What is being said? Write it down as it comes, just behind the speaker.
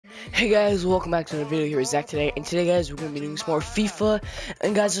Hey guys, welcome back to another video. Here is Zach today, and today guys we're gonna be doing some more FIFA.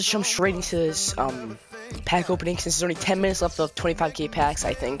 And guys, let's jump straight into this pack opening since there's only 10 minutes left of 25k packs,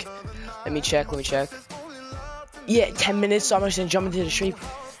 I think. Let me check. Yeah, 10 minutes, so I'm just gonna jump into the straight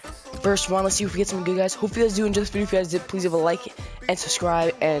first one. Let's see if we get some good guys. Hope you guys do enjoy this video. If you guys did, please leave a like and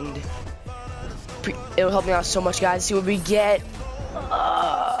subscribe, and it'll help me out so much, guys. See what we get.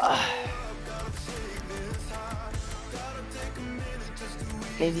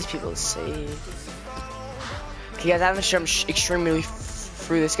 Maybe these people say. Okay, guys, I'm sure I'm extremely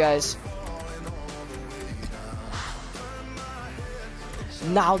through this, guys.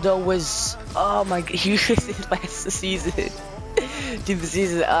 Naldo was, oh my god, he was last season. Team of the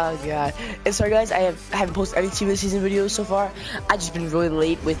season, oh god. And sorry guys, I haven't posted any team of the season videos so far. I just been really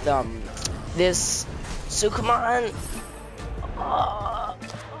late with this. So come on. Oh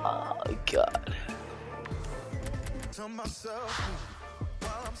god.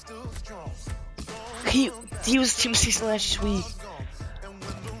 He was team season last week.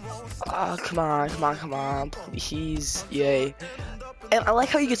 Oh, come on, please, yay. And I like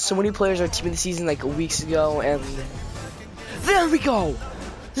how you get so many players on team of the season like weeks ago, and there we go.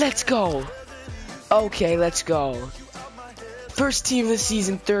 Let's go. Okay, let's go. First team of the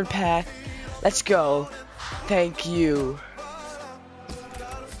season, third pack. Let's go. Thank you.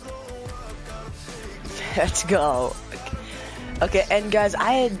 Let's go. Okay, and guys,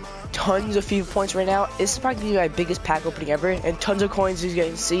 I had tons of FIFA points right now. This is probably my biggest pack opening ever, and tons of coins, as you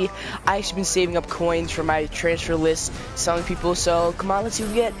guys can see. I actually been saving up coins for my transfer list, selling people. So come on, let's see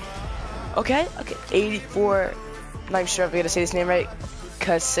what we get. Okay, 84. I'm not even sure if I'm gonna say this name right.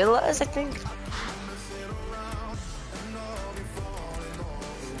 Casillas, I think.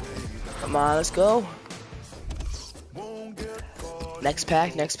 Come on, let's go. Next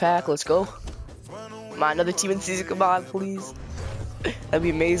pack, let's go. Come on, another team in the season. Come on, please. That'd be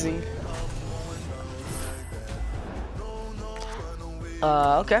amazing.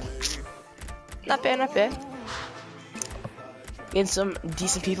 Okay. Not bad. Getting some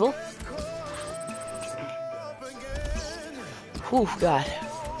decent people. Whew, God.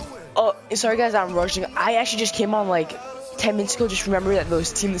 Oh, sorry guys, I'm rushing. I actually just came on like 10 minutes ago. Just remember that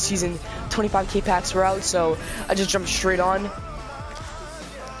those team of the season 25k packs were out, so I just jumped straight on.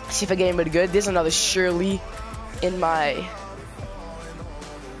 See if I get anybody good. There's another Shirley in my.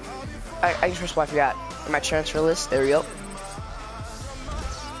 I just pressed what I forgot. In my transfer list. There we go.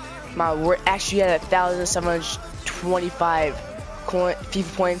 We're actually at 1,725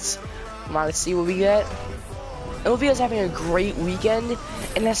 FIFA points. Come on, let's see what we get. I hope you guys are having a great weekend.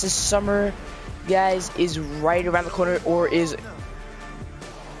 And that's the summer, guys, is right around the corner, or is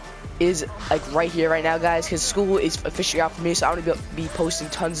like right here, right now, guys. Because school is officially out for me, so I'm gonna be posting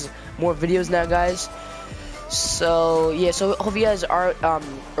tons more videos now, guys. So yeah, so hope you guys are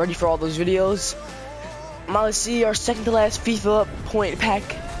ready for all those videos. Now let's see our second to last FIFA point pack.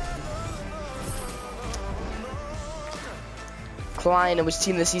 Klein was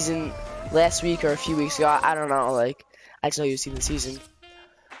team of the season last week or a few weeks ago. I don't know. Like, I just know he was team of the season.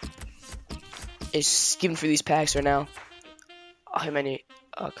 Just skipping through these packs right now. Oh, how many?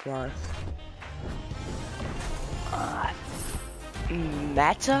 Oh, come on.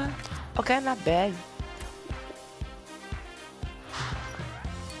 Mata? Okay, not bad.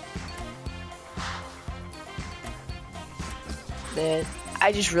 Man,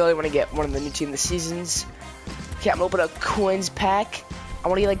 I just really want to get one of the new team of the seasons. Okay, I'm gonna open a coins pack. I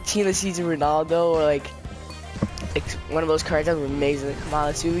want to get like team of the season Ronaldo, or like one of those cards. That would be amazing. Come on,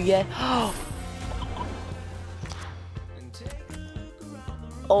 let's see what we get.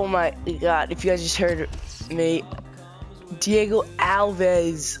 Oh my god, if you guys just heard me, Diego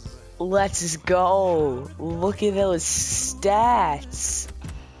Alves, let's go. Look at those stats.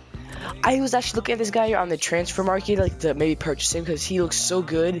 I was actually looking at this guy here on the transfer market, like to maybe purchase him because he looks so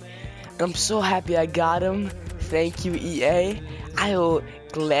good. And I'm so happy I got him. Thank you, EA. I will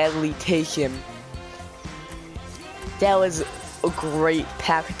gladly take him. That was a great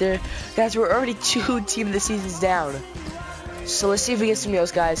pack right there. Guys, we're already 2 team of the seasons down. So let's see if we get some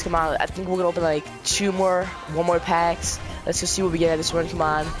else, guys. Come on, I think we're gonna open like one more packs. Let's just see what we get at this one. Come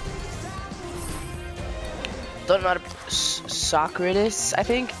on. Don't know how to Socrates, I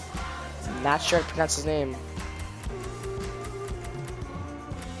think. Not sure how to pronounce his name.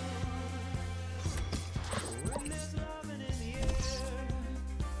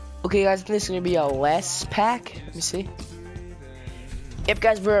 Okay, guys, I think this is gonna be our last pack. Let me see. Yep,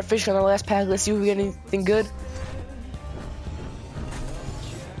 guys, we're officially on the last pack. Let's see if we get anything good.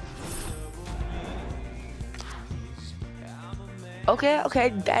 Okay,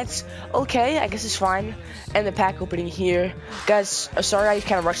 that's okay. I guess it's fine. And the pack opening here, guys. Sorry, I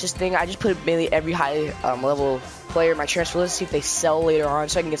kind of rushed this thing. I just put mainly every high level player in my transfer list to see if they sell later on,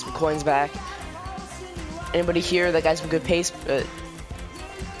 so I can get some coins back. Anybody here that got some good pace? But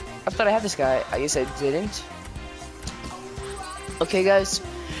I thought I had this guy. I guess I didn't. Okay, guys.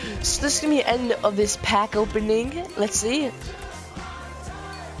 So this is gonna be the end of this pack opening. Let's see.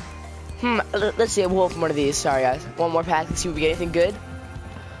 Let's see. We'll open one of these. Sorry, guys. One more pack. Let's see if we get anything good.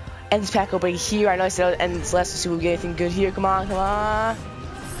 End this pack opening here. I know I said end this last. Let's see if we get anything good here. Come on, come on.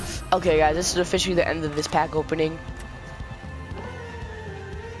 Okay, guys. This is officially the end of this pack opening.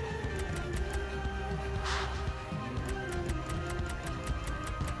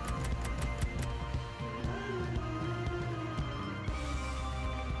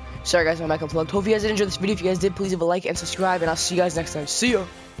 Sorry, guys. My mic unplugged. Hope you guys did enjoy this video. If you guys did, please leave a like and subscribe. And I'll see you guys next time. See ya.